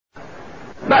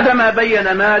بعدما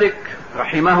بين مالك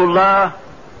رحمه الله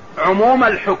عموم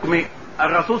الحكم،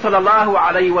 الرسول صلى الله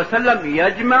عليه وسلم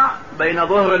يجمع بين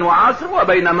ظهر وعصر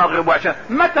وبين مغرب وعشاء.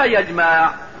 متى يجمع؟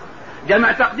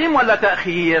 جمع تقديم ولا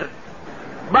تأخير؟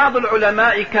 بعض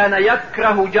العلماء كان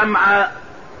يكره جمع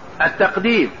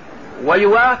التقديم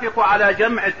ويوافق على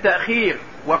جمع التأخير،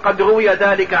 وقد روي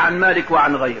ذلك عن مالك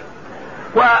وعن غيره،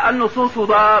 والنصوص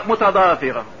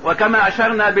متضافرة، وكما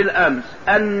أشرنا بالأمس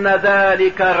أن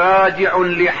ذلك راجع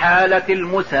لحالة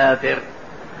المسافر.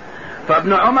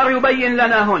 فابن عمر يبين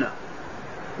لنا هنا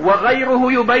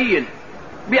وغيره يبين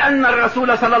بأن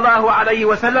الرسول صلى الله عليه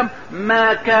وسلم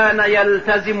ما كان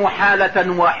يلتزم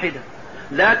حالة واحدة،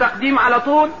 لا تقديم على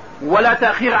طول ولا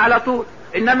تأخير على طول،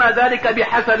 إنما ذلك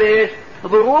بحسب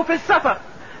ظروف السفر.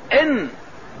 إن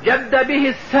جد به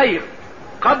السير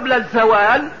قبل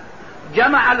الزوال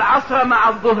جمع العصر مع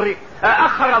الظهر،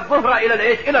 أخر الظهر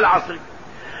إلى العصر.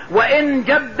 وإن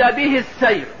جد به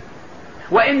السير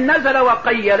وإن نزل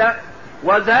وقيل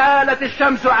وزالت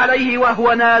الشمس عليه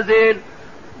وهو نازل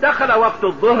دخل وقت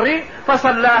الظهر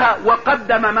فصلاها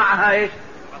وقدم معها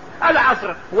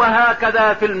العصر.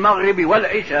 وهكذا في المغرب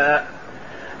والعشاء،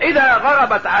 إذا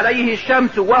غربت عليه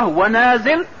الشمس وهو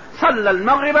نازل صلى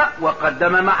المغرب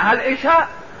وقدم معها العشاء،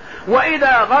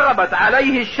 وإذا غربت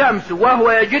عليه الشمس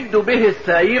وهو يجد به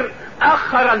السير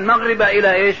أخر المغرب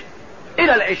إلى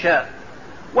العشاء.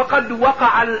 وقد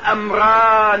وقع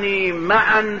الأمران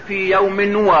معا في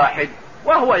يوم واحد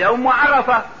وهو يوم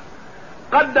عرفة،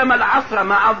 قدم العصر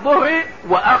مع الظهر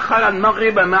وأخر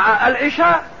المغرب مع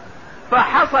العشاء،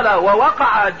 فحصل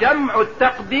ووقع جمع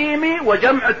التقديم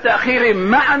وجمع التأخير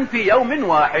معا في يوم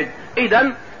واحد.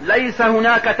 إذن ليس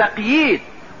هناك تقييد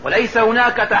وليس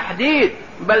هناك تحديد،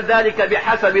 بل ذلك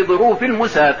بحسب ظروف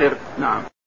المسافر. نعم.